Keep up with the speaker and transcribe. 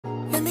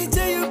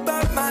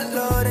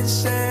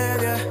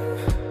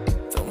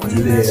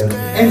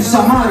en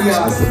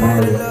Samaria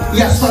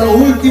y hasta lo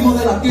último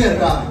de la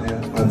tierra.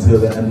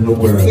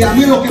 Y a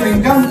mí lo que me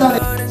encanta de...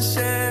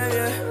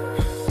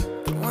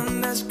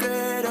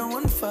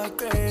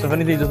 So if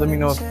anything, just let me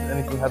know if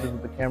anything happens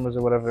with the cameras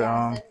or whatever.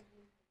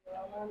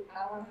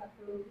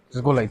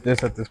 Just go like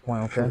this at this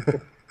point, okay?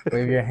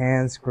 Wave your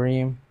hands,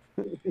 scream.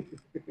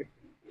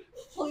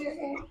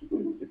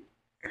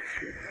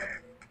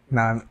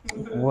 Nah,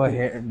 what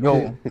hair?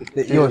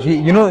 Yo, she,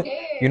 you know,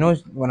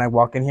 when I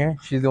walk in here,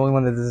 she's the only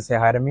one that doesn't say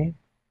hi to me.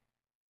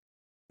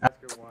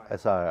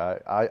 That's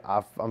alright.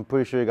 I'm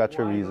pretty sure you got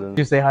your reasons.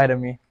 You say hi to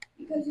me.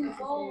 Because you're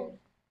bald.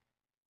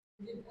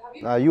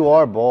 Nah, you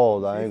are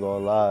bald. I ain't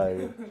gonna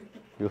lie.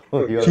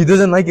 She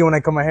doesn't like it when I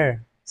cut my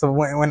hair. So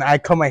when I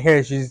cut my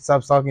hair, she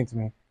stops talking to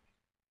me.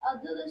 I'll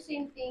do the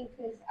same thing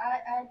because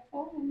I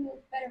told him he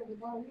was better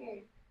with long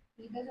hair.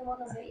 He doesn't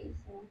want to wait,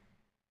 so.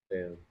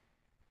 Damn.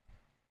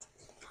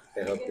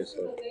 Can't help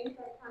yourself.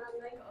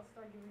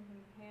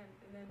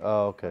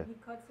 Oh, okay. He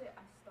cuts it,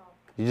 I stop.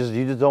 You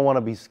just don't want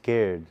to be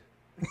scared.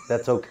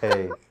 That's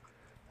okay.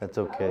 That's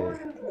okay. I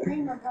want to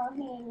dream about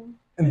him.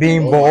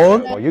 Being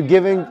bald? Well, you're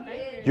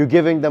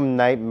giving them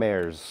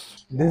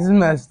nightmares. This is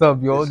messed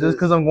up, yo. Just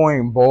because I'm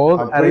going bald.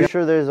 I'm pretty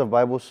sure there's a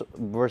Bible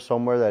verse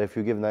somewhere that if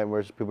you give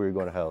nightmares to people, you're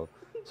going to hell.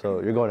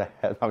 So you're going to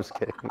hell. I'm just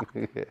kidding.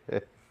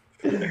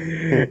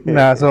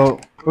 Nah, so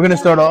we're gonna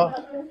start off.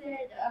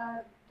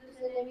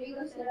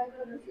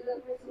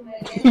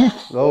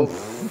 Oh,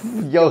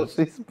 yo,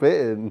 she's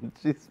spitting.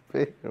 She's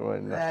spitting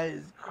right now. That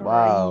is crazy.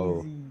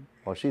 Wow.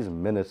 Oh, she's a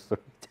minister.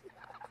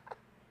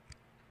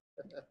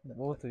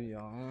 Both of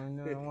y'all.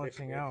 I'm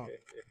watching out.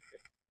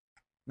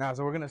 Now,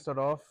 so we're gonna start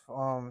off.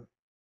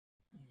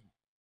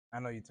 I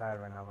know you're tired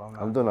right now, but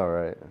I'm doing all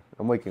right.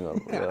 I'm waking up.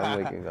 Yeah,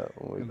 I'm waking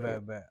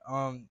up. Bet.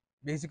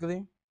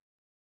 Basically,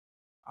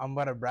 I'm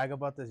about to brag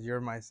about this. You're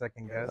my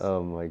second guest.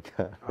 Oh my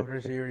God. I'm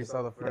pretty sure you already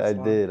saw the first I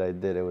one. I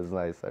did. It was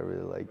nice. I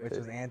really liked it. Which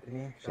was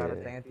Anthony. Shout out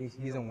to Anthony.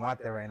 He's in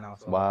Guate right now.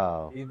 So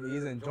wow.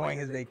 He's enjoying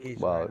his vacation.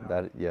 Wow.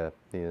 Right now.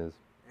 He is.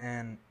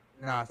 And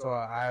so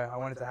I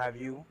wanted to have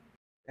you,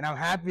 and I'm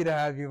happy to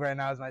have you right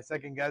now as my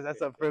second guest.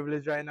 That's a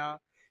privilege right now.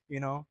 You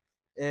know,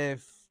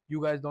 if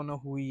you guys don't know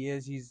who he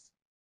is, he's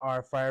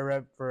our fire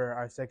rep for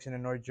our section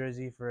in North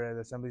Jersey for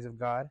the Assemblies of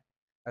God,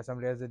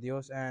 Asambleas de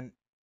Dios. And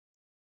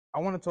I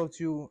want to talk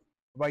to you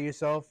about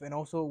yourself and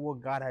also what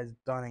God has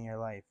done in your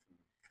life.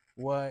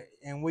 What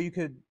you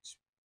could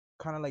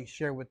kind of like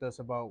share with us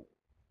about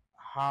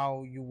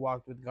how you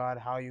walked with God,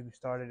 how you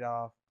started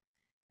off,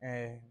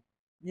 and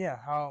yeah,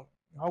 how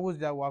was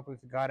that walk with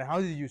God, and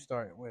how did you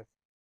start with?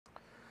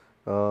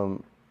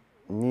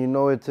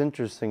 It's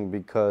interesting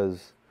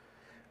because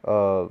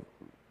I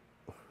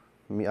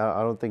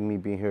don't think me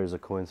being here is a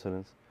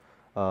coincidence.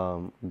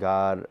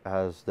 God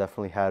has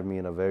definitely had me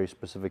in a very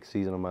specific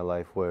season of my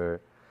life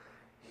where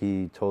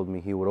He told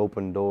me He would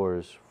open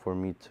doors for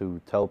me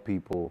to tell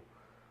people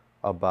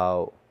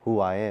about who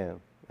I am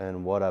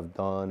and what I've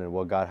done and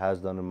what God has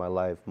done in my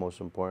life,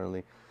 most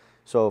importantly.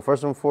 So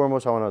first and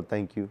foremost, I want to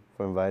thank you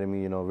for inviting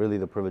me. Really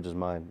the privilege is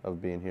mine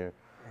of being here.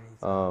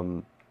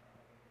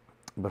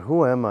 But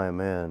who am I,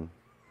 man?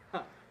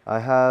 I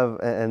have,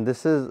 and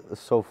this is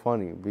so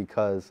funny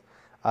because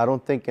I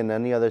don't think in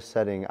any other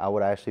setting I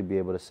would actually be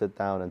able to sit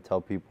down and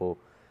tell people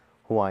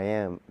who I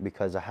am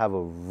because I have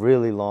a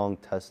really long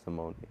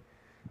testimony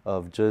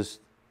of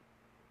just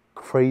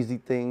crazy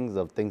things,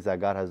 of things that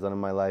God has done in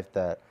my life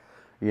that,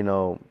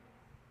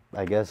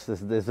 I guess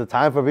it's the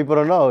time for people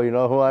to know,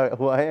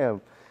 who I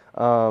am.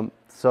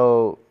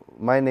 So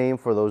my name,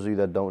 for those of you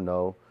that don't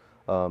know,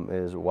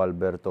 is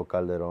Walberto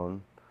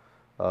Calderon.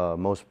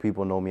 Most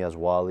people know me as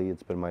Wally.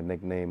 It's been my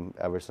nickname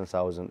ever since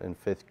I was in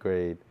 5th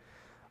grade.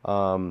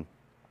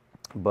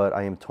 But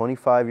I am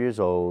 25 years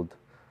old.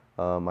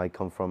 I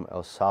come from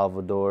El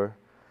Salvador,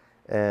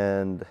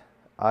 and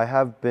I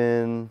have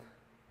been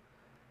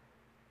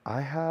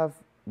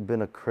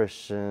a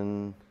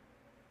Christian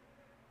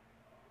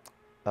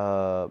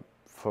for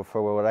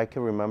what I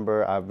can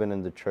remember. I've been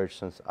in the church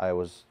since I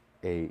was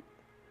 8.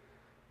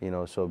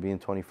 So being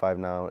 25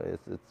 now,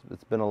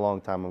 it's been a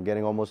long time. I'm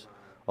getting almost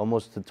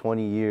to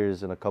 20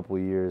 years in a couple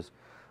of years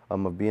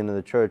of being in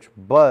the church,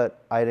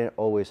 but I didn't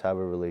always have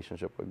a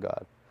relationship with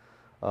God.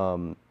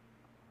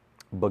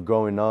 But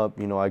growing up,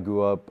 I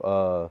grew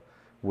up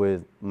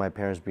with my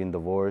parents being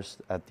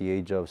divorced. At the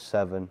age of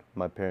 7,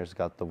 my parents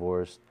got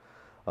divorced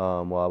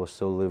while I was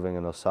still living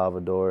in El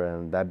Salvador,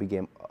 and that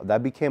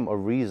became a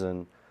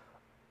reason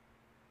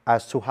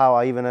as to how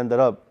I even ended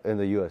up in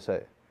the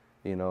USA.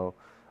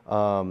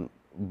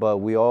 But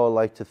we all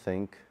like to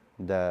think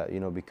that,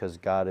 because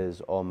God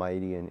is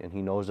almighty and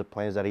He knows the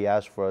plans that He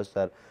has for us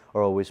that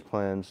are always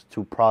plans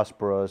to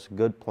prosper us,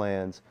 good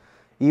plans.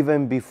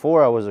 Even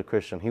before I was a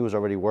Christian, He was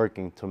already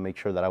working to make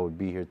sure that I would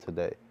be here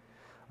today.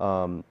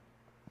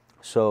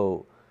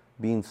 So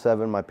being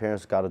 7, my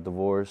parents got a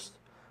divorce.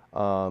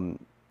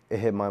 It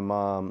hit my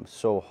mom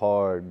so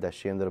hard that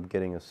she ended up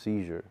getting a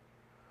seizure.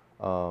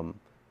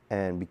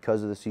 And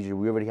because of the seizure,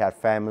 we already had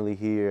family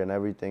here and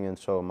everything. And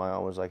so my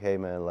mom was like, hey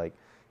man,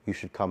 you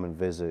should come and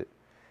visit.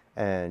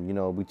 And, you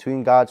know,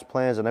 between God's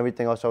plans and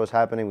everything else that was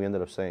happening, we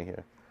ended up staying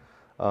here.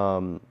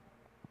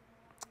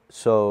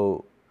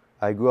 So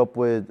I grew up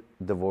with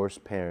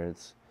divorced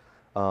parents.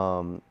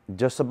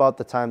 Just about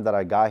the time that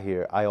I got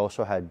here, I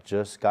also had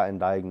just gotten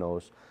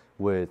diagnosed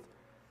with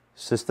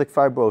cystic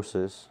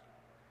fibrosis,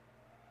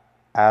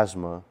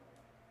 asthma,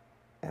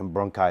 and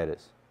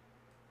bronchitis.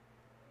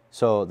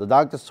 So the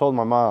doctors told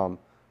my mom,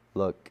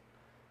 look,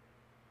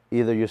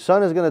 either your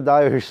son is going to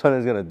die or your son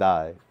is going to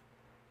die.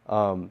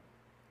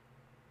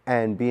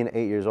 And being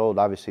 8 years old,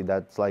 obviously,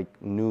 that's like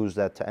news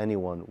that to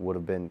anyone would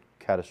have been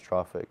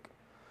catastrophic.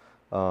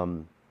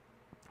 So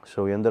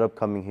we ended up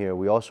coming here.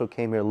 We also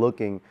came here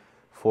looking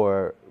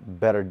for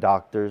better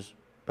doctors,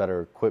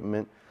 better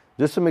equipment,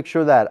 just to make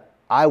sure that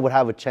I would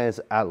have a chance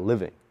at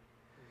living.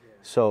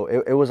 So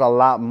it was a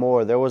lot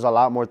more. There was a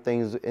lot more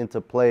things into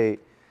play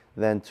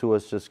than to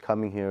us just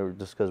coming here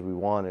just because we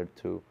wanted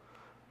to.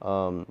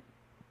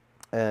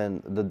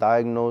 And the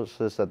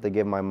diagnosis that they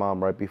gave my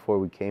mom right before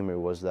we came here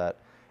was that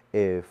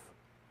if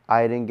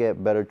I didn't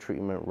get better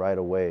treatment right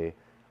away,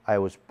 I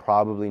was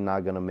probably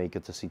not going to make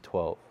it to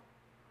C12.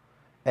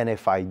 And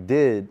if I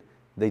did,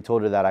 they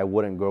told her that I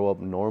wouldn't grow up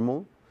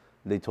normal.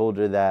 They told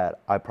her that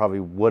I probably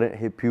wouldn't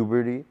hit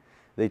puberty.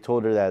 They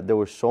told her that there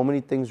were so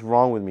many things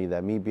wrong with me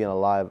that me being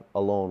alive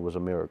alone was a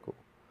miracle.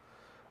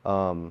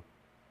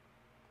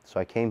 So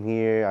I came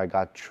here, I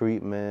got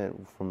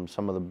treatment from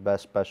some of the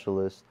best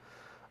specialists.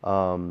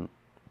 And,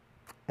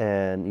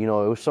 you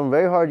know, it was some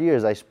very hard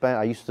years.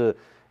 I used to,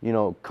 you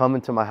know, come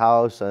into my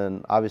house,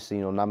 and obviously,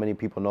 you know, not many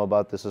people know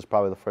about this. This is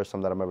probably the first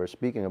time that I'm ever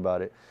speaking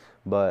about it.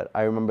 But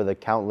I remember the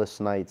countless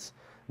nights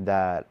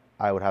that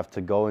I would have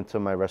to go into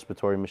my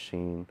respiratory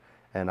machine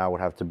and I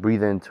would have to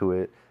breathe into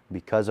it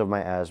because of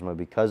my asthma,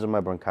 because of my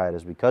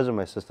bronchitis, because of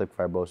my cystic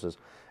fibrosis.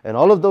 And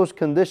all of those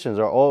conditions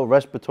are all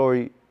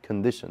respiratory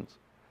conditions.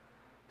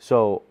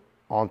 So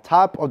on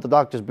top of the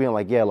doctors being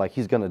like, yeah, like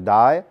he's going to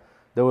die,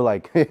 they were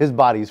like, his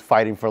body's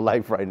fighting for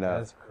life right now.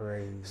 That's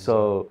crazy.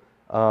 So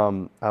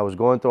I was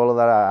going through all of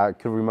that. I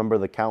could remember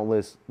the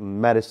countless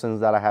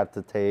medicines that I had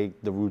to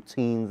take, the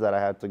routines that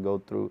I had to go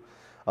through.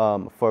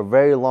 For a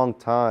very long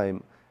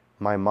time,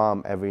 my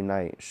mom every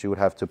night, she would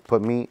have to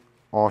put me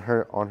on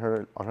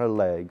her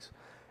legs,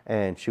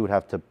 and she would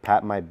have to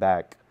pat my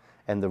back.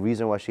 And the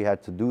reason why she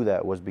had to do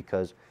that was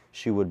because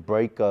she would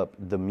break up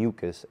the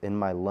mucus in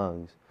my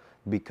lungs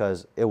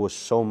because it was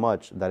so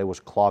much that it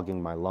was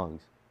clogging my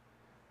lungs.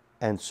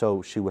 And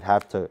so she would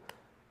have to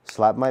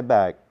slap my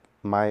back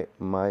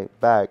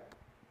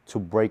to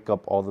break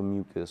up all the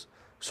mucus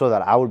so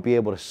that I would be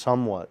able to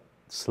somewhat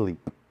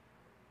sleep.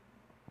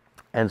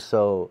 And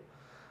so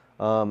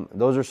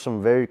those are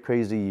some very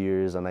crazy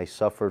years, and I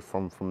suffered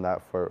from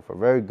that for a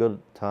very good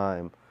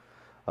time.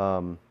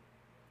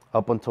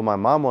 Up until my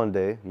mom one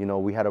day, you know,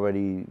 we had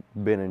already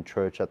been in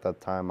church at that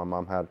time. My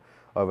mom had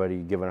already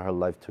given her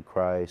life to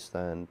Christ.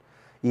 And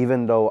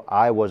even though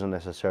I wasn't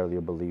necessarily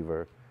a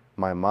believer,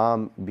 my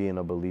mom being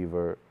a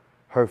believer,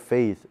 her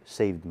faith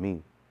saved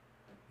me.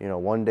 You know,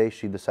 one day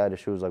she decided,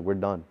 she was like, we're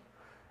done.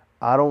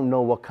 I don't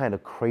know what kind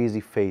of crazy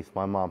faith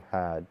my mom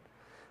had,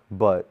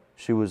 but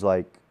she was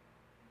like,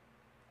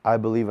 I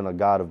believe in a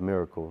God of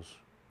miracles,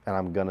 and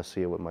I'm going to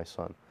see it with my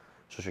son.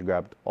 So she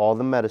grabbed all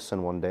the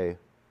medicine one day,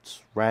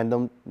 just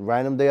random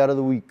day out of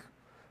the week,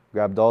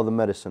 grabbed all the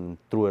medicine and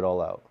threw it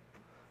all out.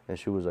 And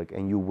she was like,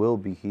 and you will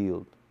be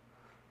healed.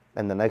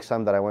 And the next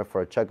time that I went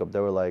for a checkup, they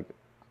were like,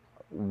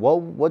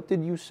 what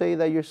did you say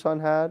that your son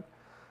had?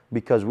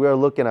 Because we are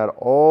looking at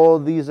all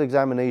these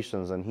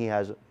examinations and he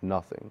has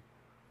nothing.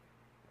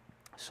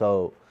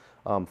 So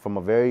from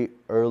a very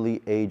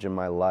early age in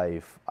my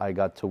life, I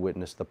got to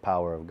witness the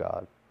power of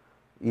God.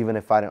 Even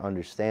if I didn't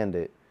understand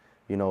it,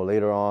 you know,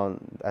 later on,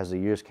 as the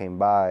years came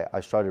by,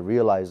 I started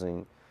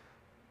realizing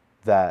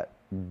that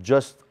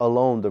just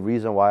alone the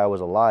reason why I was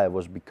alive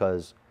was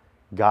because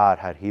God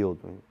had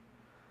healed me,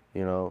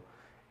 you know.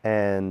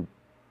 And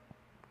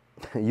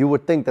you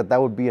would think that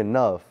that would be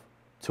enough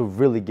to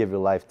really give your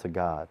life to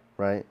God,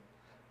 right?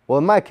 Well,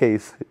 in my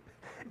case,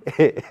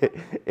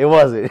 it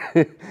wasn't.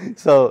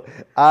 So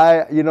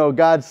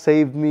God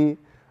saved me.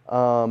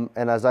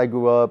 And as I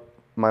grew up,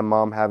 my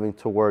mom having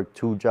to work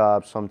 2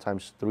 jobs,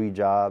 sometimes 3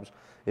 jobs.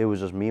 It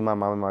was just me, my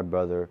mom, and my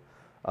brother.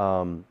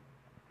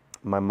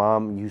 My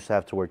mom used to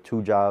have to work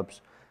 2 jobs.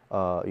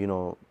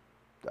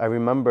 I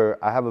remember,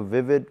 I have a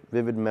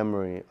vivid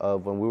memory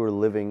of when we were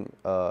living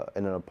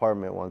in an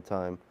apartment one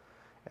time.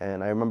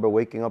 And I remember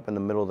waking up in the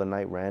middle of the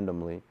night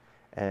randomly.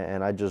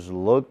 And I just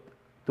looked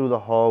through the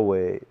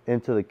hallway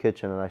into the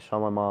kitchen, and I saw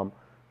my mom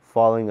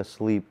falling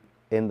asleep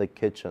in the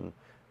kitchen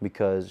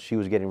because she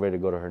was getting ready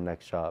to go to her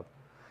next job.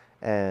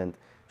 And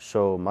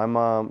so my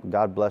mom,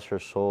 God bless her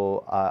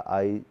soul,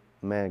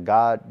 man,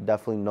 God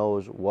definitely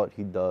knows what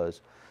he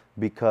does,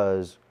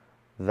 because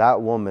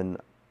that woman,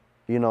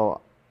 you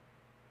know,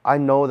 I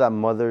know that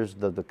mothers,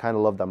 the kind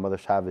of love that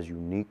mothers have is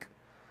unique,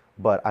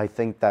 but I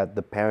think that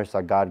the parents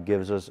that God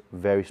gives us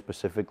very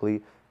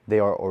specifically, they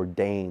are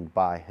ordained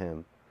by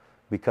him,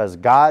 because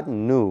God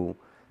knew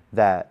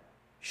that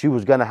she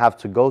was going to have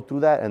to go through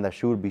that and that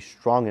she would be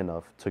strong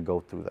enough to go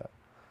through that.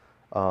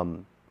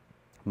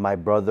 My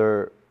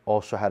brother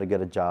also had to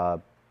get a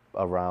job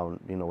around,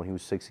 when he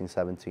was 16,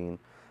 17,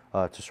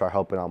 to start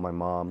helping out my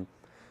mom.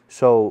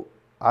 So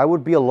I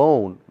would be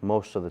alone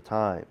most of the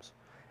times.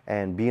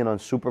 And being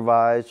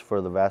unsupervised for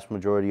the vast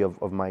majority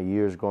of my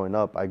years growing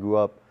up, I grew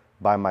up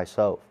by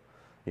myself.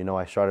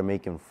 I started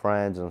making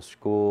friends in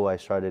school. I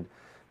started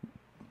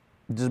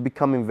just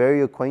becoming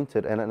very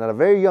acquainted. And at a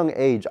very young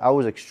age, I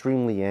was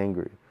extremely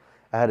angry.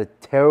 I had a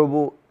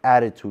terrible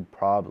attitude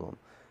problem.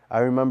 I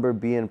remember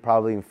being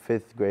probably in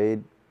 5th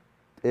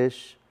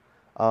grade-ish,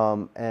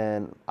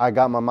 and I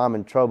got my mom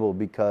in trouble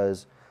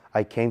because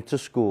I came to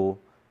school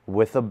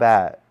with a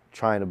bat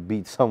trying to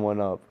beat someone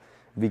up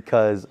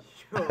because...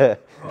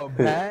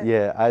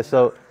 Yeah,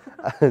 so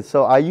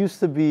I used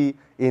to be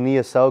in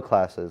ESL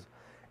classes,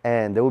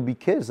 and there would be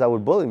kids that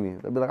would bully me.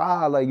 They'd be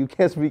like, you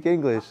can't speak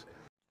English.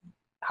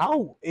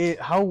 How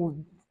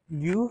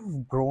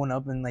you've grown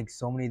up in like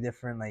so many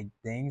different like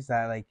things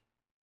that like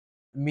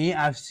me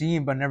I've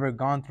seen but never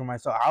gone through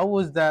myself. How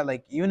was that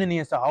like even in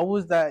ESL? How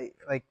was that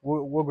like?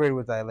 What grade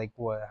was that? Like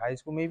what, high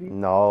school maybe?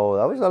 No,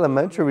 that was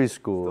elementary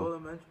school. Still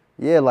elementary?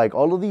 Yeah, like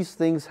all of these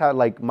things had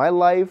like my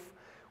life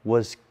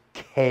was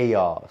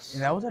chaos.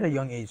 And that was at a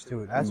young age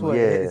too. That's what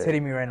it's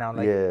hitting me right now.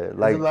 Like, like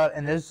there's a lot,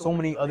 and there's so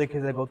many other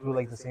kids that go through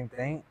like the same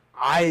thing.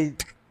 I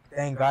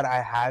thank God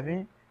I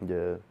haven't.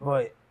 Yeah.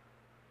 But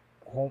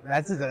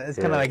it's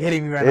kind of like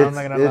hitting me right now. I'm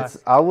not gonna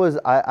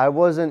lie. I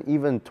wasn't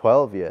even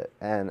 12 yet,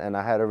 and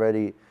I had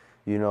already,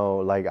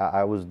 like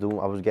I was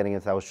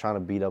trying to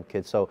beat up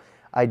kids. So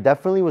I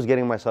definitely was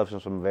getting myself in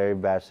some very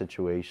bad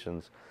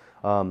situations.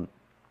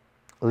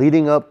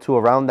 Leading up to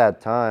around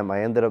that time,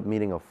 I ended up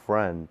meeting a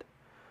friend.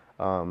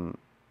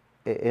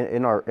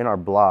 In our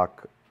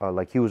block,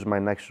 like he was my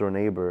next door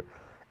neighbor,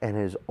 and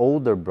his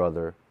older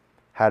brother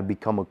had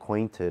become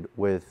acquainted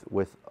with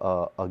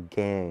a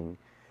gang,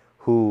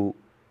 who,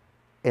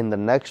 in the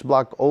next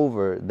block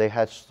over, they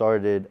had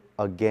started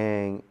a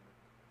gang,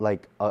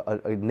 like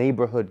a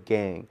neighborhood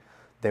gang.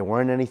 They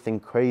weren't anything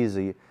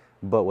crazy,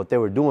 but what they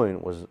were doing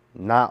was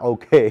not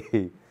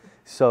okay.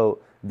 So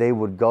they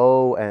would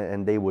go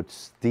and they would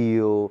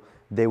steal.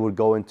 They would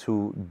go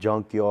into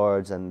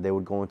junkyards and they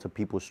would go into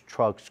people's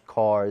trucks,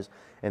 cars,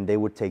 and they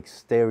would take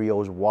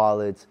stereos,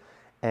 wallets.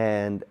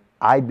 And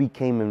I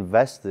became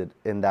invested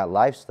in that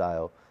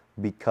lifestyle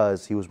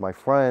because he was my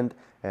friend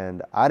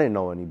and I didn't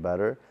know any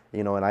better,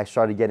 and I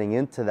started getting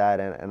into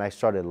that and I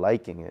started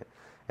liking it.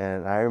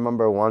 And I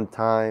remember one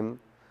time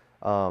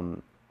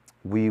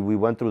we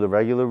went through the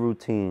regular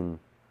routine.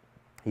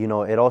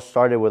 It all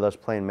started with us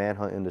playing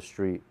manhunt in the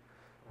street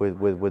with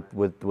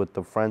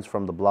the friends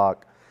from the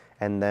block.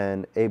 And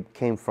then it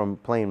came from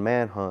playing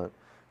manhunt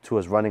to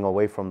us running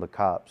away from the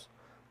cops.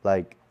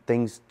 Like,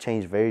 things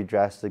changed very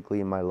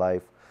drastically in my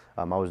life.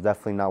 I was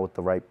definitely not with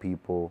the right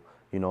people.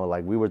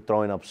 Like we were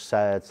throwing up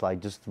sets, like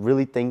just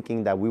really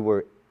thinking that we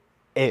were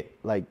it.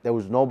 Like there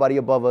was nobody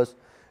above us.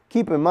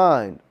 Keep in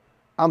mind,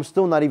 I'm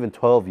still not even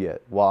 12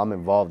 yet while I'm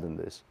involved in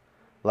this.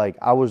 Like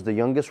I was the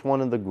youngest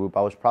one in the group.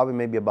 I was probably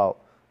maybe about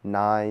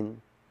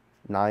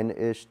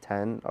 9-ish,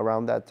 10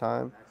 around that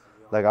time.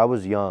 Like I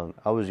was young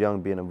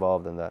being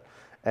involved in that.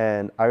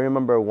 And I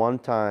remember one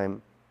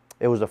time,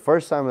 it was the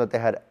first time that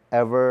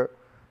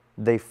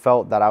they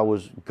felt that I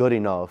was good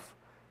enough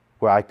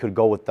where I could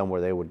go with them where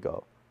they would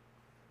go.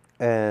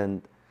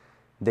 And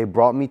they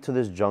brought me to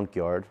this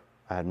junkyard.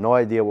 I had no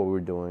idea what we were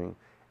doing.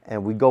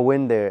 And we go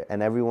in there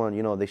and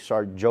everyone, they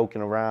start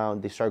joking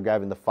around. They start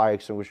grabbing the fire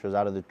extinguishers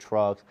out of the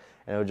trucks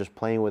and they were just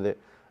playing with it.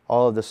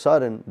 All of a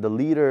sudden, the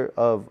leader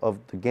of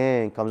the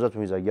gang comes up to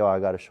me. He's like, yo, I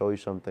got to show you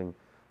something.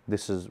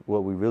 This is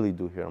what we really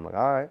do here. I'm like,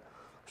 all right.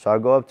 So I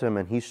go up to him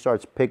and he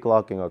starts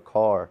picklocking a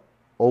car,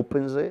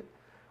 opens it.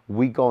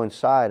 We go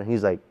inside and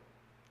he's like,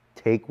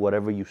 take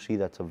whatever you see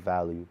that's of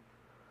value.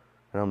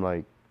 And I'm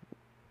like,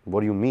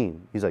 what do you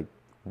mean? He's like,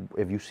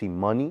 if you see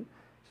money,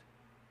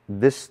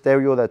 this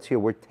stereo that's here,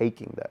 we're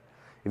taking that.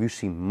 If you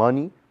see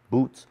money,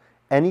 boots,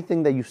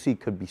 anything that you see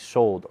could be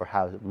sold or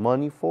have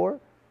money for,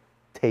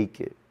 take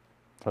it.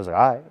 I was like,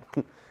 all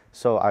right.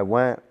 So I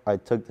went, I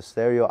took the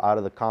stereo out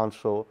of the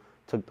console,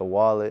 took the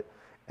wallet,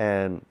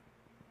 and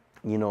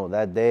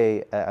that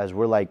day, as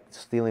we're like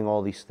stealing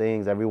all these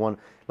things, everyone,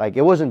 like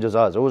it wasn't just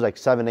us, it was like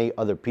 7, 8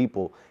 other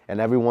people, and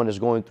everyone is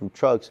going through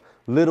trucks.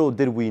 Little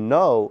did we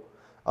know,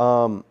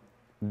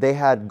 they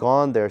had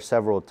gone there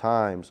several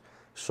times,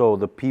 so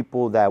the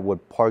people that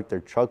would park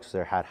their trucks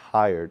there had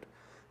hired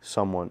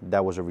someone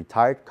that was a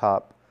retired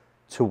cop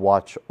to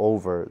watch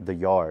over the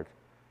yard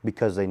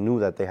because they knew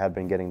that they had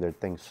been getting their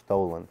things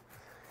stolen.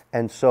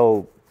 And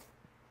so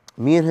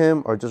me and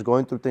him are just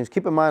going through things.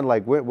 Keep in mind,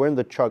 like we're in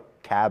the truck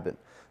cabin,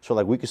 so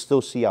like we could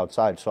still see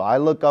outside. So I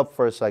look up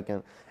for a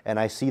second and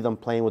I see them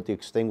playing with the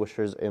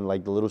extinguishers in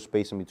like the little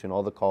space in between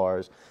all the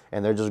cars,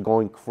 and they're just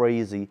going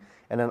crazy.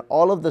 And then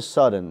all of a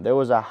sudden there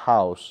was a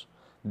house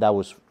that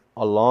was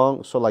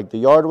along, so like the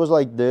yard was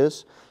like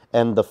this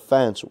and the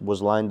fence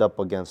was lined up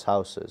against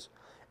houses.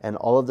 And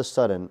all of a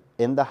sudden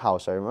in the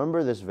house, I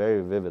remember this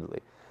very vividly,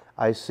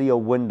 I see a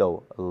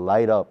window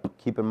light up.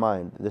 Keep in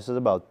mind, this is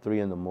about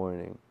 3 in the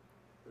morning.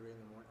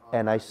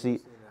 And I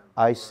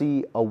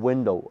see a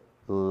window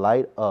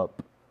light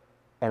up,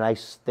 and I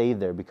stay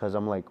there because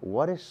I'm like,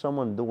 what is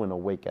someone doing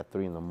awake at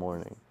 3 in the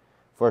morning?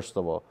 First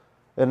of all.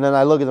 And then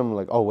I look at them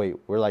like, oh wait,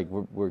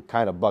 we're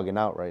kind of bugging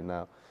out right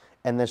now.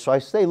 And then so I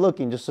stay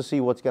looking just to see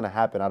what's gonna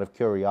happen out of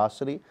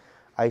curiosity.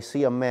 I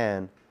see a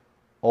man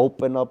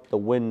open up the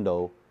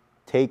window,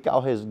 take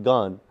out his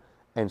gun,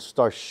 and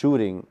start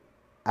shooting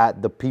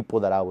at the people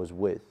that I was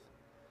with.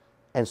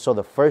 And so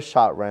the first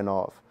shot ran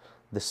off,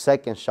 the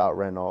second shot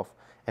ran off,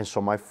 and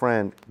so my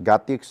friend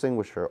got the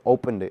extinguisher,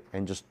 opened it,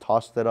 and just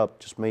tossed it up,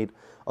 just made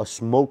a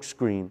smoke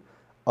screen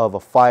of a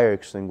fire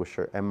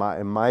extinguisher. And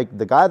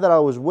the guy that I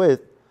was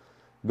with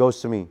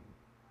goes to me,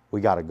 we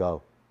gotta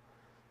go.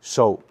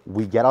 So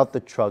we get out the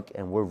truck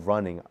and we're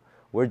running.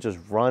 We're just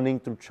running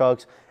through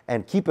trucks.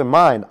 And keep in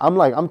mind,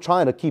 I'm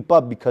trying to keep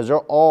up because they're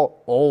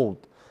all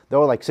old. They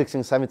were like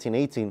 16, 17,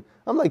 18.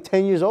 I'm like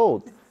 10 years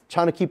old,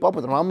 trying to keep up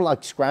with them. I'm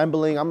like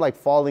scrambling, I'm like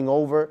falling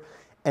over.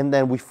 And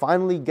then we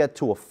finally get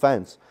to a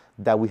fence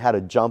that we had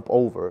to jump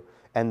over.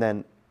 And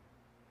then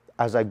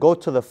as I go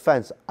to the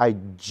fence, I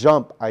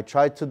jump. I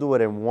tried to do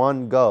it in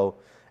one go.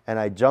 And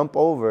I jump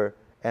over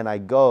and I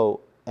go,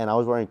 and I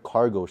was wearing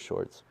cargo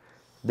shorts.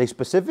 They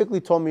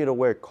specifically told me to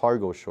wear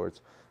cargo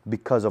shorts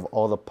because of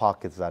all the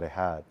pockets that it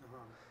had.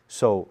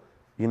 So,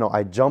 you know,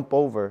 I jump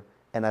over,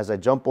 and as I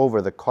jump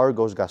over, the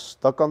cargos got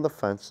stuck on the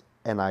fence,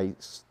 and I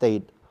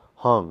stayed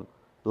hung,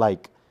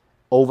 like,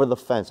 over the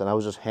fence, and I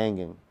was just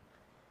hanging.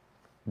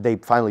 They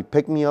finally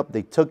picked me up,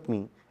 they took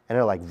me, and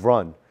they're like,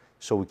 run.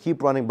 So we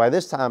keep running. By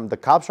this time, the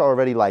cops are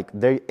already, like,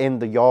 they're in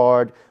the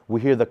yard. We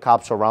hear the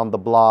cops around the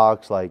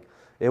blocks, like,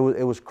 it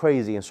was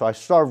crazy. And so I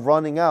start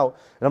running out,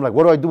 and I'm like,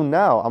 what do I do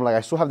now? I'm like,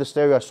 I still have the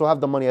stereo, I still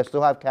have the money, I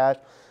still have cash.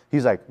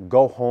 He's like,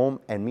 go home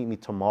and meet me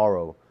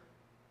tomorrow.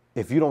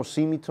 If you don't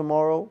see me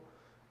tomorrow,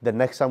 the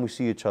next time we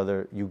see each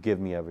other, you give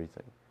me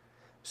everything.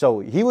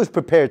 So he was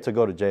prepared to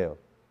go to jail,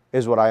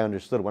 is what I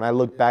understood. When I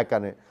look back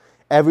on it,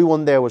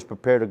 everyone there was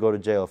prepared to go to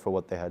jail for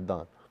what they had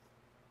done.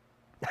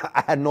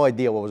 I had no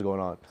idea what was going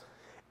on.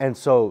 And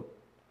so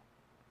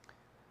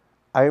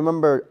I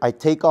remember I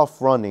take off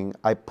running,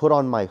 I put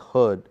on my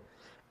hood,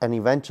 and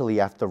eventually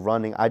after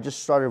running, I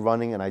just started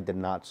running and I did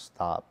not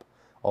stop.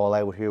 All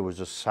I would hear was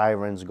just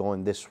sirens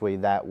going this way,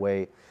 that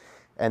way.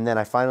 And then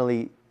I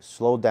finally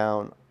slowed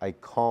down, I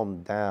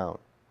calmed down.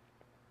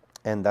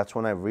 And that's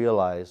when I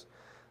realized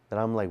that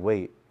I'm like,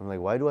 wait,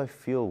 why do I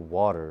feel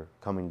water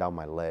coming down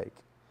my leg?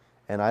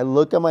 And I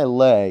look at my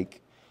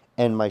leg,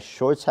 and my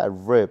shorts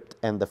had ripped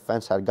and the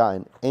fence had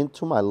gotten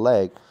into my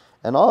leg.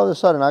 And all of a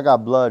sudden, I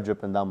got blood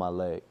dripping down my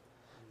leg.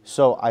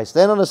 So I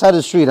stand on the side of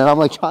the street, and I'm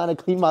like trying to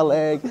clean my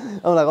leg.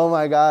 I'm like, oh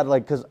my God,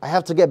 like, because I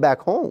have to get back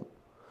home.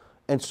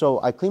 And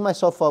so I clean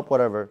myself up,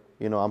 whatever,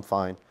 you know, I'm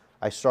fine.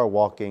 I start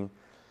walking.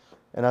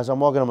 And as I'm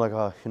walking, I'm like,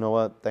 oh, you know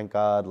what? Thank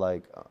God,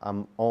 like,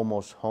 I'm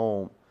almost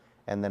home.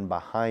 And then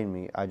behind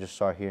me, I just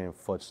start hearing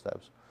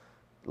footsteps,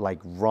 like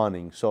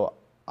running. So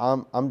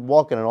I'm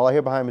walking, and all I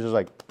hear behind me is just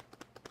like,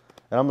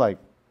 and I'm like,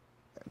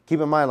 keep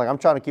in mind, like, I'm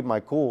trying to keep my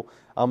cool.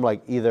 I'm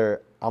like,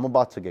 either I'm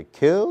about to get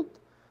killed,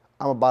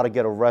 I'm about to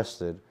get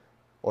arrested,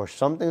 or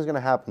something's going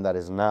to happen that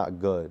is not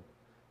good.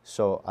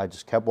 So I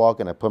just kept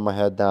walking. I put my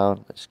head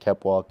down. I just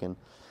kept walking.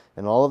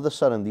 And all of a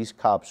sudden, these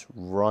cops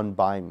run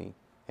by me,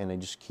 and they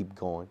just keep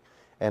going.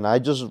 And I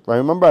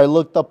remember I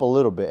looked up a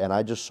little bit, and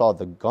I just saw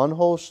the gun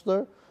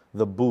holster,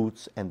 the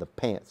boots, and the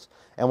pants.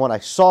 And when I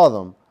saw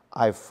them,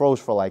 I froze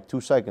for like 2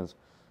 seconds.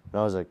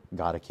 And I was like,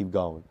 gotta keep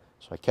going.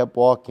 So I kept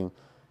walking,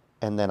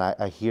 and then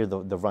I hear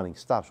the running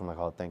stops. I'm like,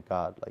 oh, thank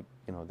God. Like,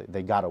 you know,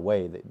 they got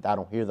away. I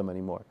don't hear them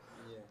anymore.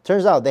 Yeah.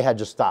 Turns out they had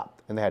just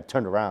stopped, and they had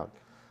turned around.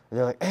 And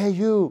they're like, hey,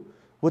 you,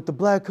 with the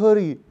black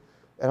hoodie.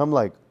 And I'm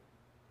like,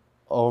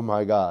 oh,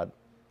 my God.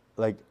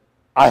 Like,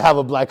 I have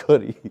a black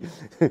hoodie.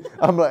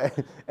 I'm like,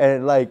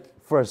 and like,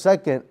 for a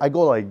second, I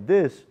go like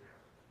this.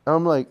 And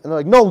I'm like, and they're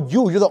like, no,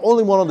 you're the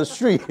only one on the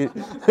street.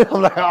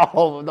 I'm like,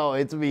 oh, no,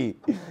 it's me.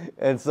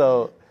 And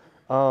so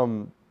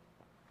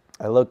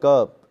I look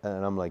up,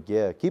 and I'm like,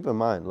 yeah, keep in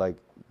mind, like,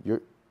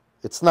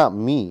 it's not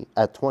me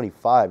at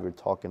 25 you're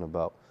talking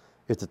about.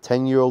 It's a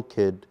 10-year-old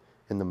kid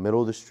in the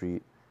middle of the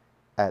street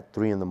at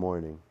 3 in the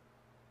morning.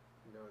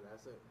 No,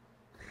 that's it.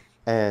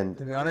 And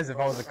to be honest, if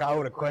I was a cop, I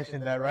would have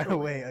questioned that right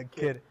away, a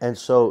kid. And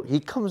so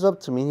he comes up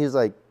to me, and he's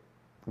like,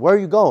 where are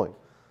you going?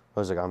 I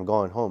was like, I'm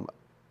going home.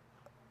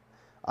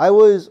 I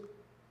was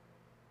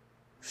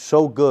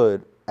so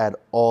good at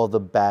all the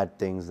bad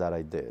things that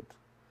I did,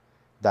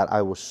 that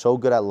I was so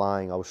good at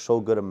lying, I was so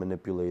good at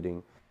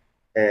manipulating.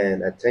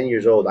 And at 10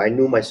 years old, I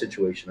knew my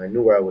situation. I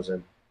knew where I was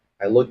in.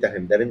 I looked at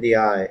him dead in the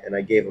eye, and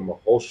I gave him a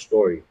whole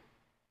story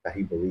that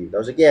he believed. I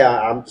was like,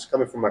 yeah, I'm just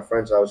coming from my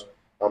friend's house.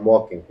 I'm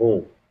walking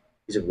home.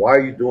 He said, why are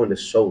you doing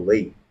this so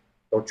late?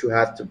 Don't you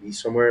have to be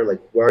somewhere?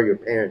 Like, where are your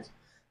parents?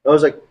 And I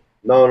was like,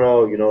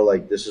 no, you know,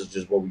 like, this is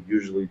just what we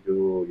usually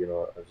do. You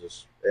know,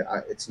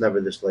 it's never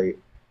this late.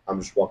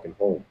 I'm just walking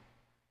home.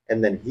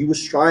 And then he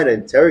was trying to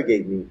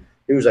interrogate me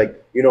He was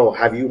like, you know,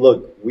 have you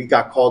look? We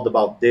got called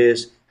about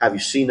this. Have you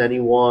seen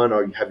anyone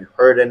or have you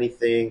heard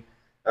anything?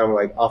 And I'm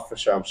like,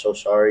 officer, I'm so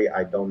sorry.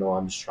 I don't know.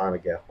 I'm just trying to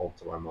get home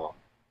to my mom.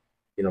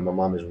 You know, my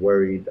mom is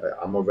worried.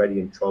 I'm already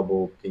in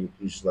trouble. Can you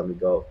please just let me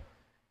go?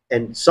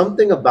 And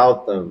something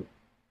about them,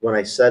 when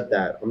I said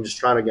that, I'm just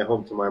trying to get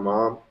home to my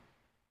mom,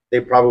 they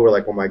probably were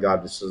like, oh my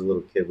God, this is a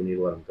little kid. We need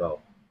to let him go.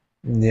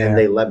 Yeah. And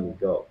they let me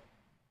go.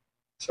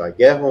 So I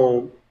get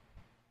home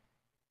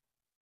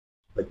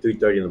like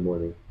 3:30 in the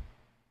morning,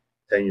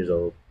 10 years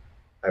old.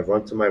 I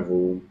run to my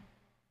room,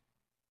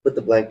 put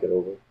the blanket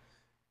over.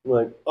 I'm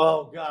like,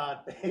 oh God,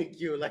 thank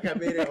you. Like I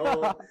made it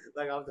home.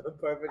 Like I'm doing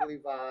perfectly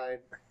fine.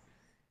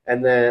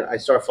 And then I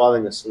start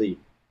falling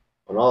asleep.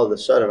 And all of a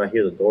sudden I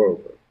hear the door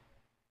open.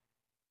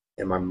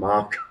 And my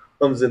mom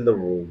comes in the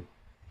room.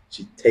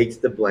 She takes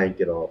the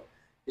blanket off.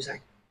 She's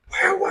like,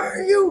 where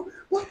were you?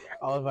 What?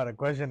 I was about to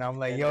question. I'm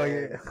like, And yo,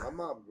 then yeah. my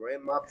mom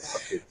ran my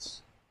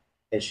pockets.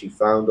 And she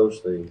found those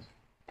things.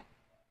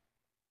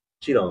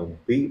 She done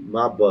beat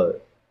my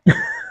butt.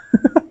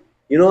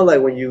 You know,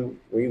 like when you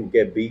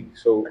get beat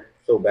so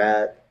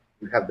bad,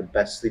 you have the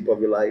best sleep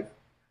of your life.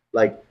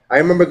 Like I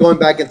remember going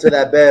back into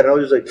that bed, and I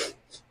was just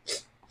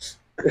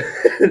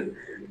like,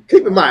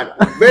 keep in mind,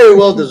 very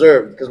well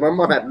deserved, because my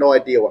mom had no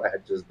idea what I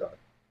had just done,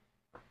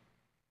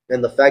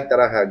 and the fact that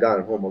I had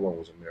gotten home alone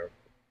was a miracle,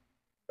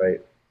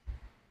 right?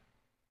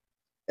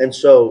 And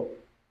so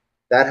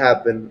that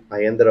happened.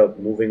 I ended up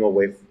moving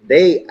away.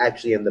 They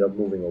actually ended up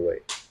moving away,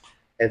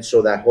 and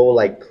so that whole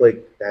like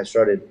clique that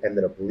started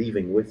ended up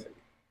leaving with him.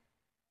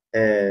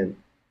 And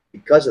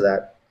because of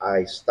that,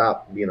 I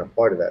stopped being a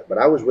part of that. But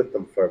I was with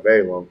them for a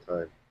very long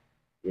time,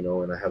 you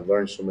know, and I have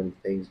learned so many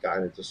things,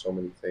 gotten into so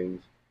many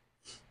things.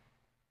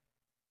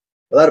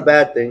 A lot of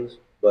bad things,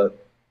 but,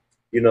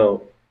 you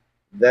know,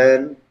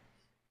 then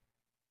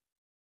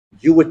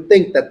you would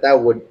think that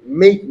that would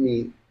make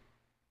me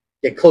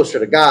get closer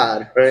to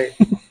God, right?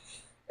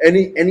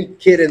 Any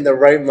kid in their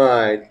right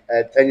mind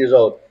at 10 years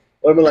old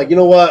would have been like, you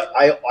know what?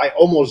 I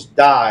almost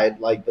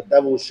died. Like the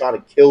devil was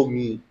trying to kill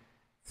me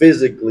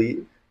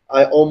physically.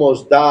 I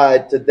almost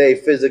died today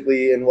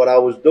physically in what I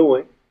was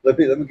doing. Let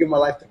me give my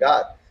life to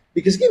God.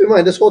 Because keep in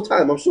mind, this whole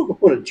time I'm still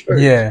going to church.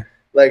 Yeah.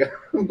 Like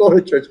I'm going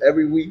to church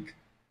every week.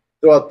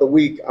 Throughout the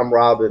week, I'm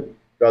robbing.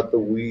 Throughout the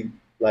week,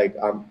 like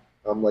I'm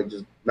like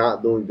just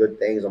not doing good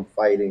things. I'm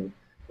fighting.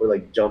 We're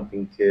like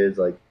jumping kids,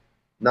 like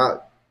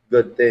not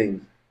good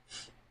things.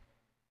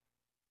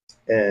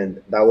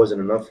 And that wasn't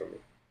enough for me.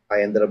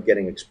 I ended up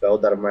getting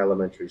expelled out of my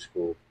elementary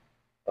school,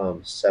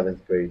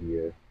 7th grade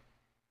year.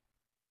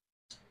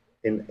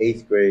 In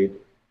 8th grade,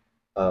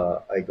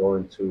 I go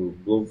into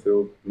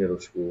Bloomfield Middle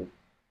School,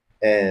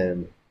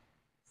 and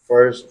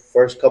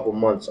first couple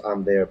months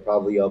I'm there,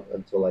 probably up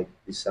until like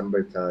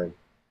December time.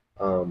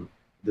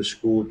 The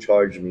school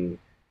charged me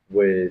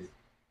with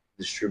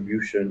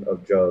distribution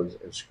of drugs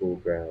in school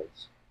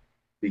grounds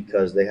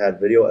because they had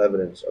video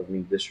evidence of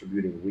me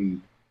distributing weed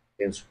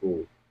in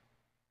school.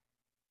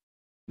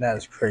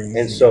 That's crazy.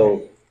 And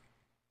so,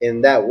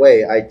 in that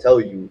way, I tell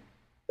you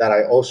that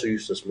I also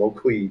used to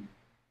smoke weed.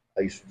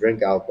 I used to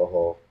drink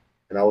alcohol,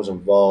 and I was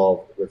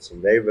involved with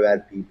some very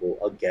bad people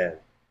again,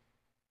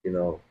 you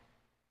know.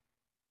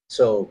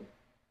 So,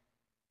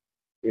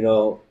 you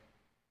know,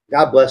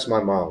 God bless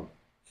my mom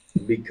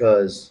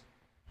because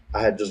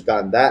I had just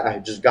gotten that. I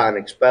had just gotten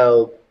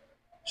expelled.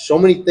 So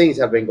many things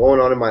have been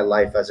going on in my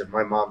life as if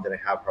my mom didn't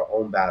have her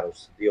own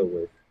battles to deal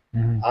with.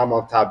 I'm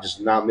on top,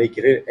 just not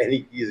making it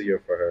any easier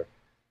for her,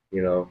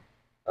 you know.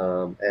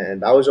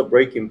 And that was a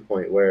breaking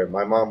point where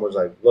my mom was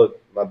like,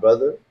 look, my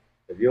brother,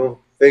 if you don't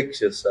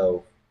fix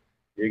yourself,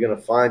 you're going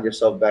to find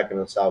yourself back in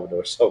El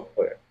Salvador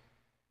somewhere.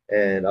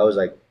 And I was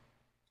like,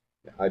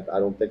 I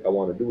don't think I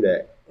want to do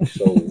that.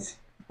 So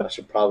I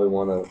should probably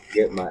want to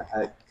get my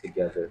act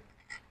together.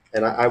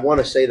 And I want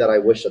to say that I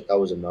wish that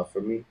was enough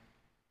for me.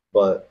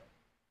 But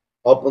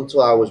up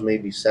until I was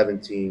maybe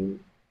 17,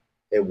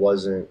 it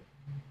wasn't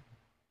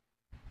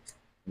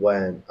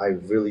when I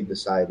really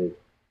decided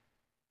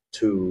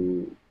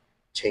to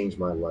change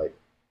my life.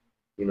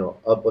 You know,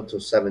 up until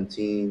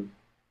 17,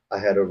 I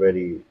had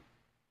already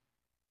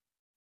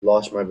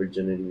lost my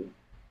virginity.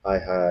 I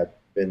had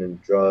been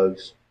in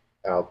drugs,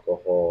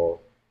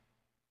 alcohol,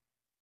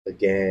 the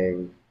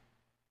gang.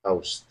 I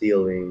was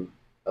stealing.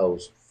 I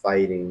was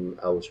fighting.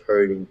 I was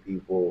hurting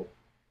people.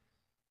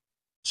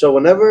 So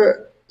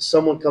whenever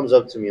someone comes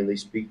up to me and they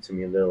speak to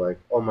me and they're like,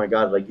 "Oh my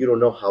God, like you don't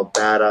know how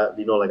bad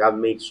like I've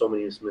made so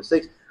many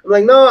mistakes." I'm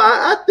like, "No,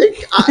 I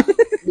think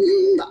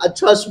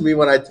trust me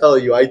when I tell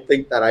you, I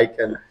think that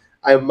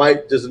I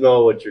might just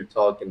know what you're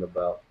talking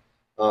about."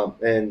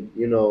 And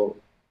you know,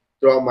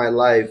 throughout my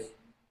life,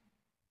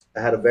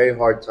 I had a very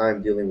hard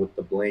time dealing with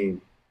the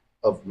blame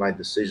of my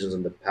decisions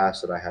in the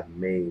past that I had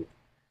made.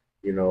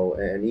 You know,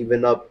 and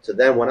even up to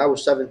then, when I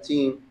was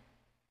 17,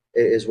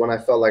 is when I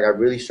felt like I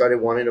really started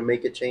wanting to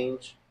make a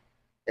change.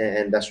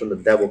 And that's when the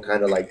devil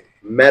kind of like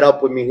met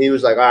up with me. He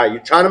was like, all right, you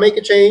trying to make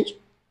a change?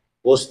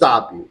 We'll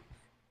stop you.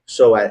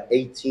 So at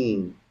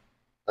 18,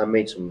 I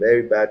made some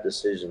very bad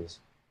decisions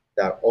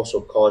that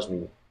also caused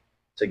me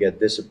to get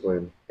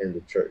disciplined in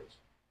the church.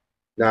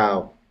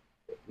 Now,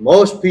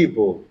 most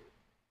people,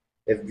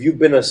 if you've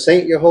been a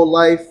saint your whole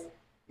life,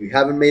 you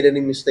haven't made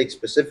any mistakes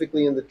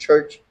specifically in the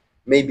church,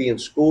 maybe in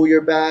school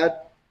you're bad,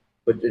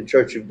 but in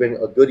church you've been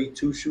a goody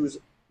two-shoes,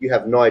 you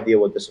have no idea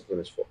what discipline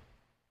is for,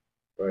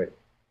 right?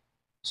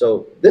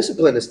 So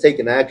discipline is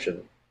taking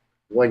action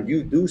when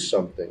you do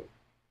something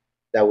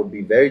that would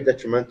be very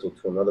detrimental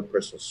to another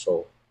person's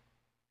soul,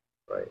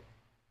 right?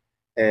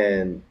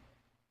 And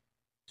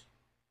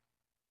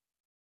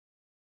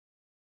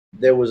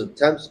there was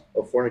attempts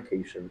of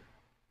fornication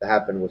that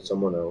happened with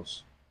someone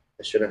else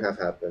that shouldn't have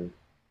happened.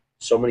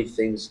 So many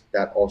things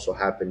that also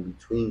happened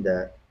between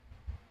that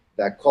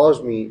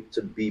caused me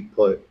to be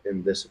put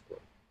in discipline.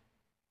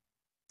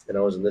 And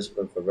I was in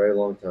discipline for a very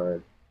long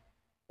time.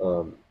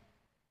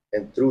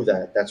 And through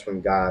that, that's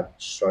when God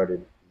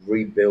started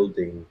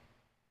rebuilding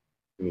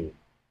me.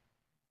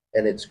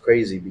 And it's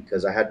crazy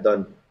because I had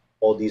done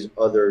all these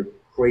other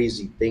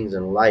crazy things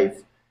in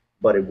life,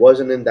 but it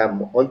wasn't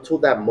until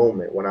that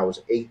moment when I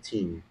was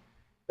 18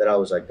 that I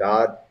was like,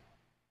 God,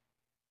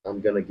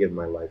 I'm going to give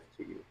my life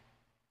to you.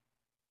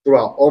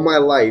 Throughout all my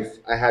life,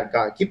 I had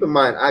God. Keep in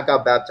mind, I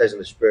got baptized in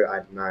the Spirit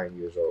at 9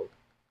 years old.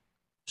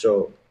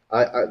 So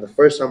the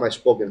first time I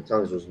spoke in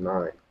tongues was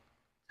 9,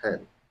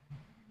 10.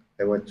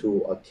 I went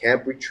to a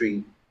camp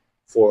retreat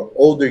for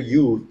older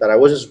youth that I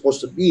wasn't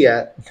supposed to be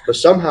at, but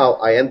somehow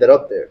I ended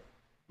up there.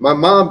 My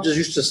mom just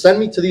used to send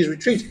me to these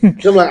retreats.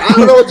 So I'm like, I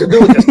don't know what to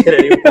do with this kid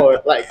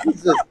anymore. Like,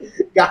 he's just,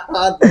 God,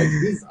 like,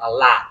 he's a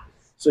lot.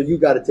 So you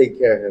got to take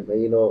care of him.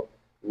 And, you know,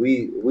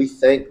 we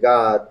thank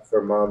God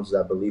for moms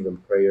that believe in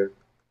prayer,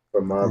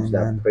 for moms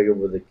that pray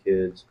over the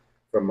kids,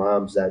 for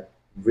moms that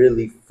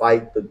really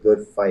fight the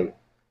good fight,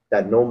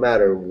 that no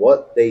matter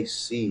what they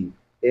see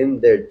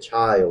in their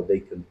child, they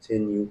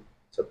continue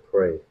to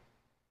pray.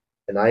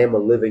 And I am a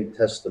living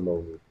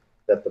testimony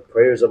that the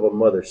prayers of a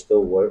mother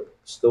still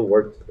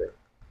work today.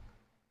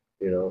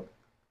 You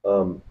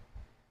know,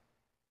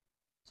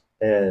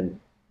 and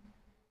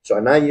so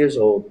at 9 years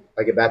old,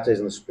 I get baptized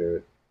in the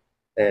Spirit,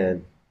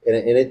 and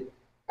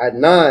at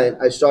 9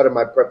 I started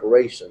my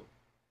preparation,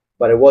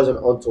 but it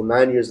wasn't until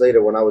 9 years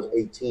later, when I was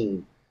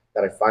 18,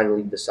 that I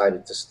finally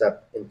decided to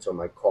step into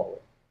my calling.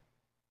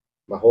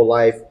 My whole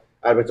life,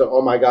 I've been told,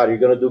 "Oh my God, you're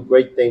gonna do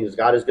great things.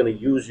 God is gonna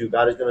use you.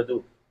 God is gonna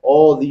do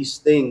all these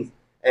things,"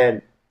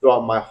 and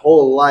throughout my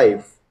whole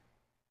life,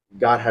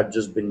 God had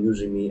just been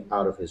using me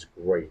out of His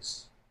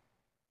grace.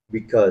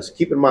 Because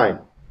keep in mind,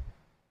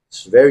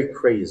 it's very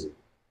crazy.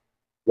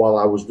 While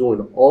I was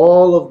doing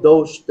all of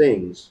those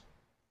things,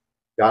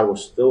 God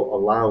was still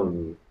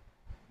allowing me,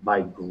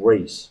 by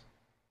grace,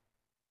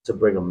 to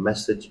bring a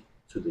message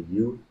to the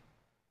youth,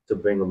 to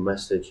bring a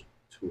message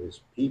to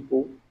His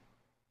people.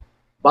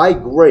 By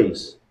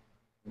grace,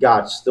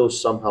 God still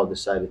somehow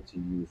decided to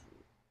use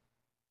me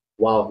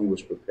while He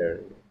was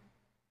preparing me.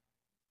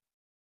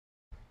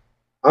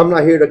 I'm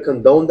not here to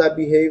condone that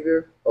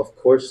behavior, of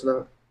course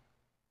not.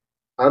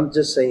 I'm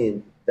just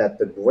saying that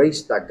the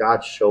grace that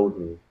God showed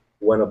me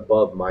went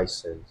above my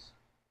sins.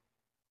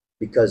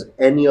 Because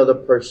any other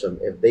person,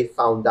 if they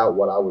found out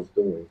what I was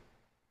doing,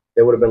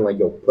 they would have been like,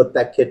 "Yo, put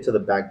that kid to the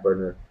back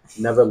burner.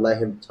 Never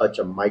let him touch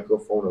a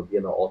microphone or be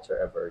in an altar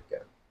ever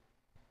again."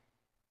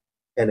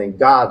 And in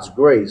God's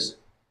grace,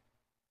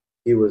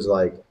 He was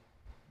like,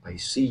 "I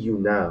see you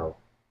now,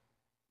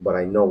 but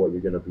I know what you're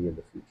going to be in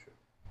the future."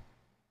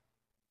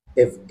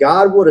 If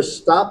God would have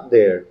stopped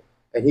there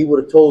and He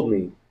would have told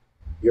me,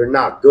 "You're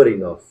not good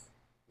enough.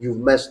 You've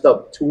messed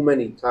up too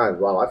many times."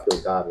 Wow, I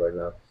feel God right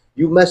now.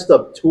 "You messed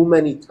up too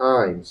many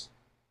times.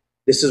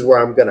 This is where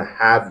I'm going to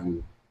have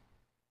you."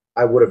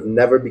 I would have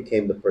never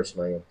became the person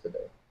I am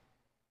today.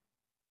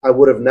 I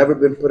would have never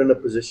been put in a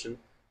position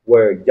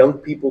where young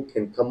people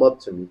can come up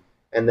to me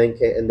and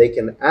they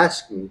can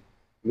ask me,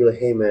 be like,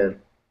 "Hey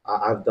man,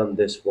 I've done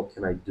this. What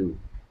can I do?"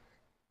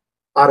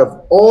 Out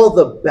of all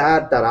the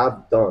bad that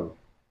I've done,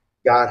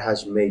 God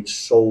has made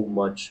so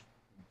much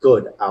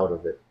good out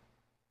of it.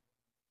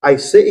 I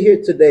sit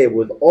here today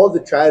with all the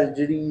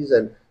tragedies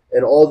and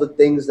all the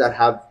things that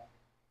have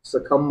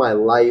succumbed my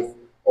life,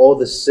 all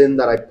the sin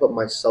that I put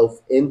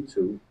myself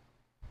into.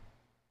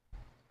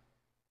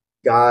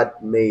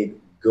 God made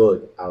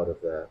good out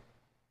of that.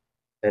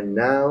 And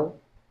now,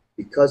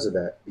 because of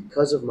that,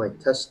 because of my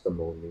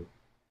testimony,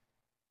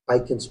 I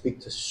can speak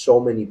to so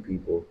many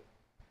people.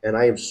 And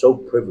I am so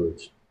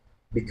privileged,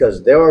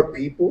 because there are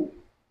people,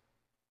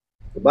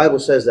 the Bible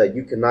says that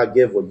you cannot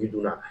give what you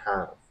do not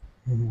have.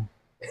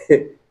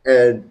 Mm-hmm.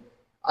 And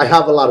I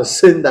have a lot of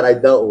sin that I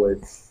dealt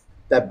with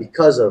that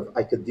because of,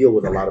 I could deal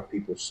with a lot of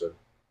people's sin.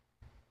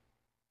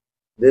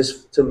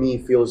 This to me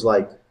feels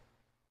like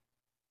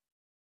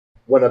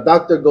when a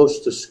doctor goes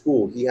to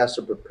school, he has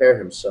to prepare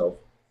himself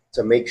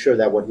to make sure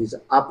that when he's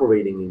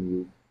operating in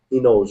you, he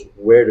knows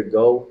where to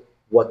go,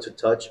 what to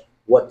touch,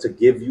 what to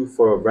give you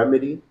for a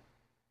remedy.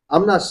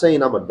 I'm not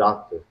saying I'm a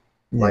doctor.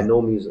 By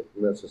no means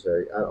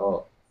necessary at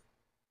all.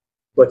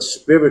 But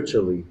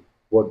spiritually,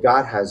 what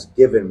God has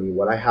given me,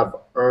 what I have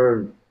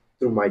earned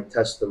through my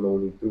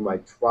testimony, through my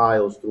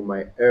trials, through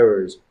my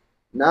errors,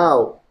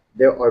 now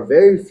there are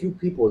very few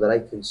people that I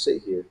can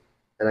sit here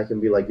and I can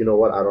be like, you know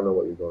what, I don't know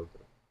what you're going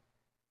through.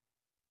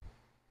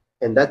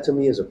 And that to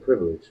me is a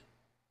privilege,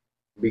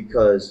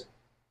 because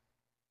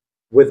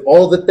with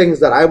all the things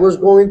that I was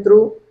going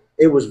through,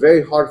 it was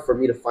very hard for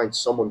me to find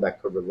someone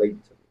that could relate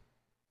to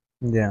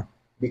me. Yeah.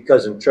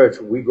 Because in church,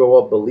 we grow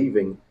up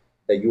believing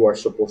that you are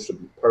supposed to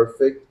be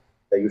perfect,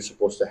 that you're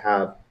supposed to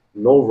have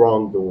no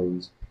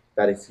wrongdoings,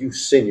 that if you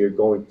sin, you're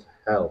going to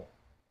hell.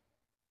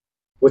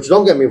 Which,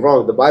 don't get me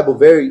wrong, the Bible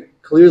very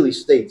clearly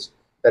states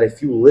that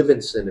if you live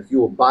in sin, if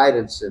you abide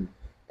in sin,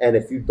 and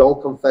if you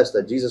don't confess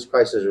that Jesus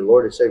Christ is your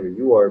Lord and Savior,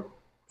 you are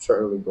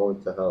certainly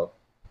going to hell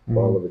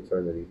for all of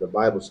eternity. The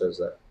Bible says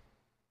that.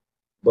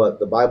 But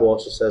the Bible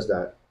also says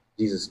that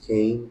Jesus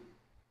came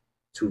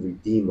to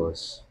redeem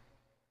us.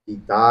 He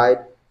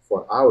died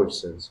for our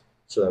sins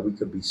so that we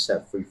could be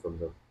set free from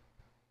them.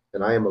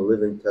 And I am a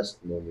living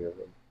testimony of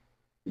them,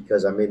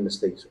 because I made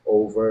mistakes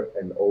over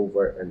and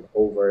over and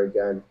over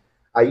again.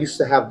 I used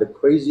to have the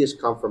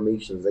craziest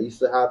confirmations. I used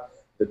to have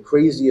the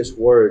craziest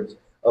words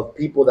of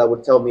people that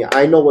would tell me,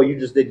 I know what you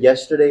just did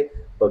yesterday,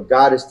 but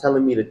God is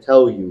telling me to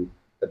tell you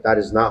that that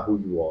is not who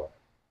you are.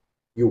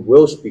 You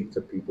will speak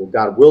to people.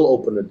 God will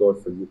open the door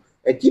for you.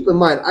 And keep in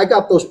mind, I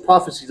got those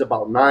prophecies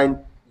about 8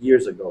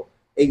 years ago.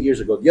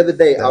 The other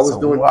day I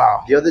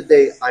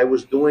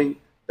was doing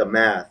the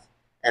math,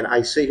 and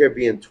I sit here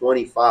being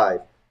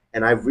 25,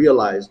 and I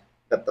realized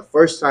that the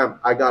first time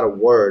I got a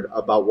word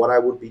about what I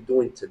would be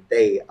doing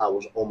today, I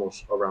was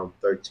almost around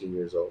 13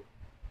 years old.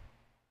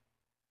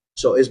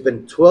 So it's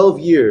been 12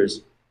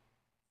 years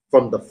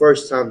from the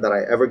first time that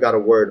I ever got a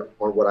word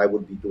on what I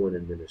would be doing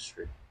in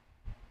ministry.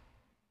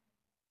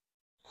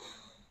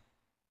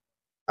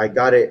 I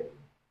got it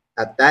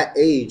at that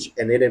age,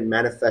 and it didn't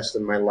manifest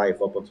in my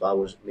life up until I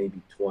was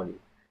maybe 20,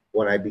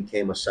 when I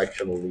became a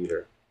sectional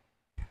leader.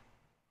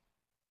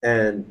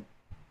 And,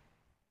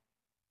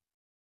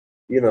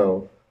 you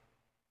know,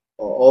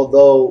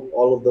 although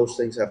all of those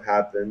things have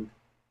happened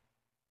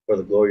for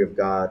the glory of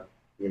God,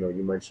 you know,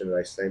 you mentioned that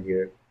I stand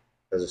here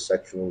as a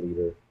sectional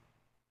leader.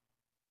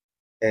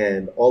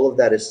 And all of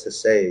that is to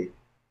say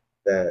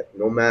that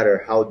no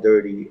matter how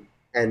dirty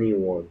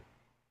anyone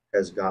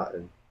has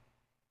gotten,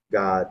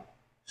 God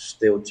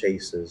still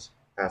chases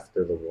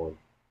after the one.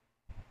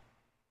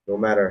 No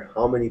matter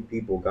how many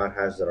people God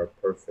has that are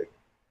perfect,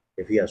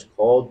 if He has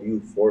called you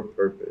for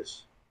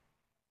purpose,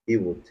 He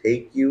will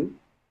take you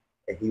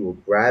and He will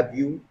grab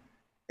you.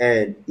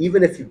 And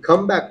even if you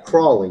come back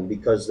crawling,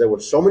 because there were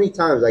so many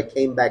times I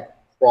came back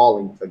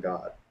crawling to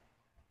God,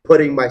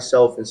 putting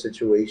myself in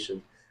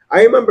situations.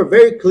 I remember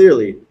very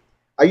clearly,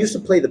 I used to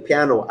play the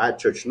piano at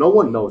church. No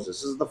one knows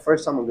this. This is the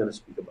first time I'm going to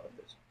speak about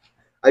this.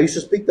 I used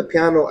to speak the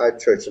piano at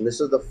church, and this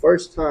is the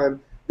first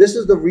time, this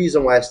is the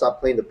reason why I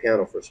stopped playing the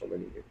piano for so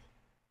many years.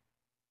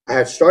 I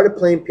had started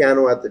playing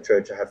piano at the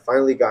church. I had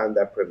finally gotten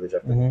that privilege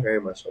after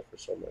preparing myself for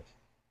so much.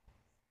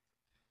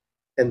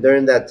 And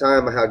during that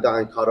time, I had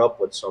gotten caught up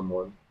with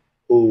someone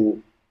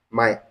who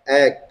my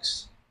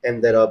ex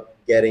ended up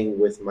getting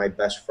with my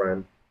best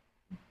friend.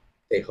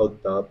 They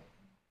hooked up.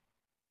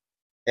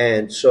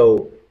 And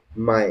so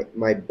my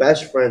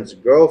best friend's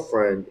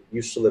girlfriend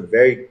used to live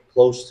very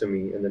close to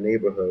me in the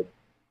neighborhood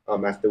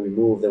after we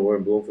moved and we're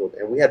in Bloomfield.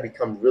 And we had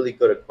become really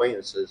good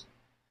acquaintances.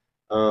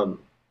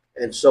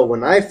 And so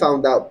when I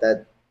found out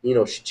that, you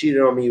know, she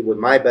cheated on me with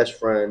my best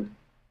friend,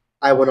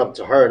 I went up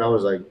to her and I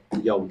was like,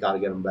 yo, we got to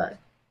get him back.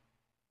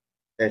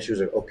 And she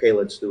was like, okay,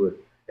 let's do it.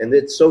 And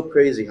it's so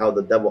crazy how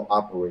the devil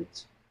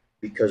operates,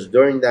 because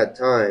during that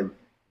time,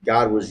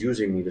 God was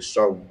using me to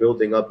start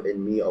building up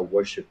in me a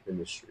worship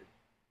ministry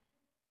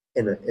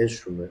and an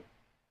instrument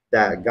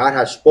that God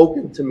has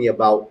spoken to me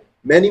about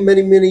many,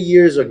 many, many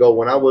years ago.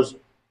 When I was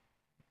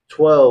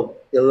 12,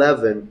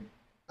 11,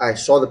 I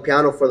saw the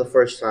piano for the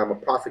first time. A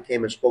prophet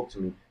came and spoke to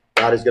me.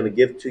 God is going to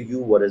give to you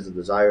what is the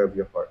desire of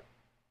your heart.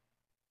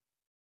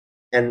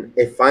 And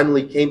it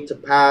finally came to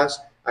pass.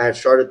 I had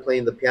started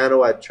playing the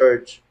piano at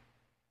church,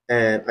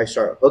 and I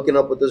started hooking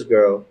up with this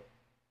girl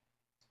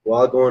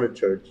while going to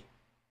church,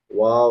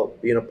 while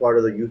being a part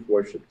of the youth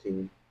worship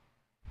team,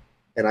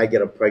 and I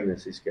get a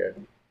pregnancy scare.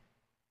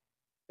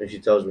 And she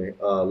tells me,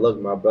 look,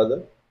 my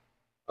brother,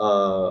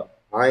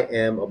 I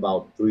am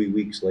about 3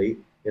 weeks late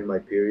in my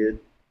period,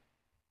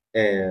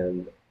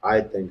 and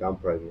I think I'm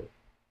pregnant.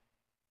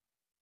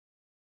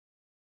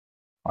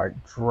 Heart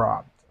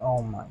dropped.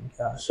 Oh my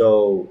God.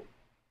 So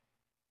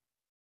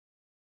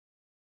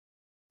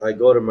I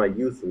go to my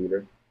youth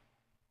leader,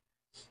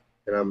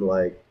 and I'm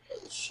like,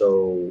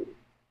 so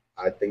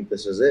I think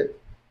this is it.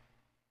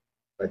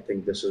 I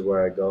think this is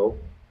where I go.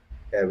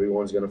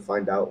 Everyone's going to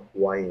find out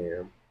who I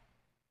am,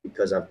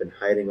 because I've been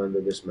hiding under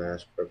this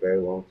mask for a very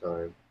long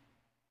time.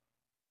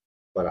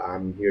 But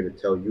I'm here to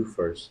tell you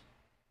first,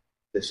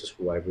 this is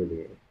who I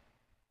really am.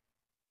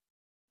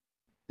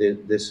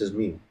 This is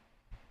me.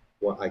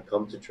 When I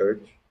come to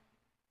church,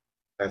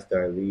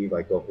 after I leave,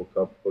 I go hook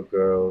up with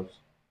girls.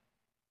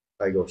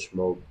 I go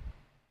smoke.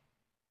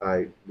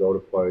 I go to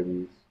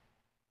parties.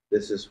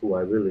 This is who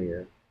I really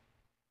am.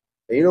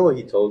 And you know what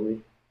he told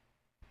me?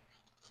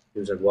 He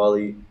was like,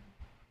 Wally,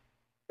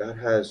 God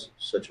has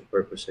such a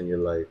purpose in your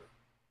life.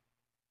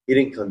 He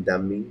didn't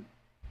condemn me.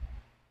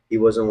 He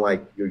wasn't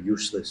like, you're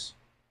useless.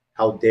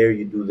 How dare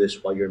you do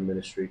this while you're in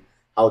ministry?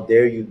 How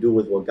dare you do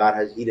with what God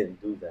has? He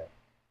didn't do that.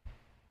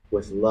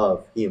 With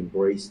love, he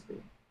embraced me.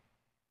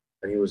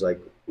 And he was like,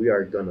 we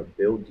are going to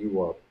build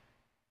you up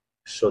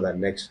so that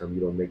next time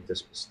you don't make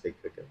this mistake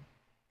again.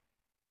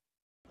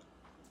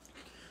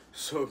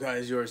 So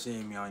guys, you are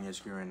seeing me on your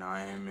screen right now.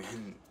 I am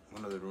in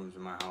one of the rooms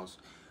in my house.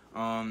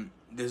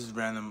 This is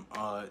random.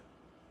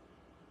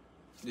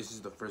 This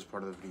is the first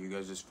part of the video. You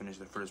guys just finished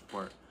the first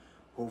part.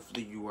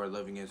 Hopefully you are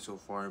loving it so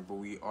far, but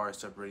we are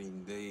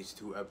separating these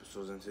 2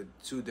 episodes into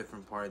 2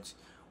 different parts.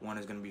 One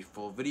is going to be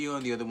full video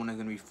and the other one is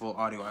going to be full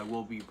audio. I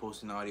will be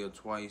posting the audio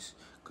twice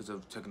because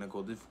of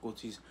technical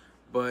difficulties,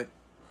 but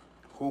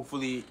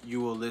hopefully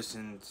you will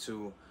listen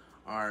to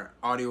our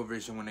audio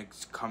version when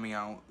it's coming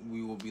out.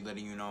 We will be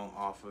letting you know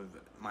off of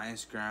my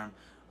Instagram,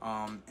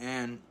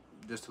 and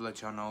just to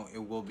let y'all know,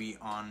 it will be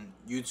on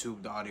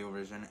YouTube, the audio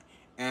version,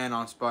 and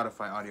on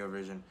Spotify audio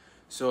version,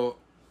 so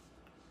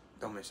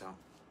don't miss out.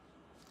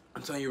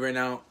 I'm telling you right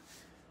now,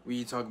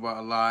 we talk about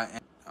a lot,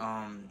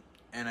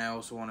 and I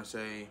also want to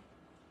say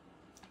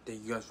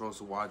thank you guys for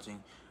also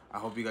watching. I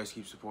hope you guys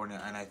keep supporting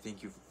it, and I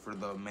thank you for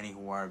the many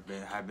who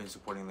have been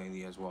supporting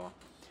lately as well.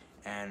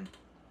 And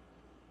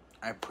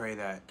I pray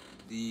that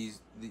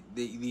these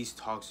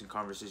talks and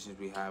conversations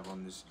we have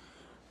on this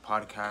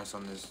podcast,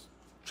 on this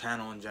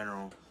channel in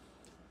general,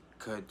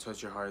 could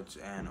touch your hearts,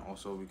 and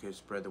also we could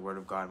spread the word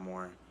of God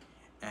more,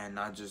 and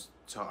not just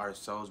to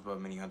ourselves,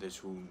 but many others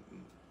who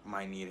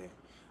might need it.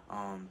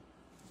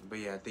 But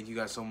yeah, thank you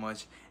guys so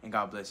much, and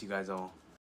God bless you guys all.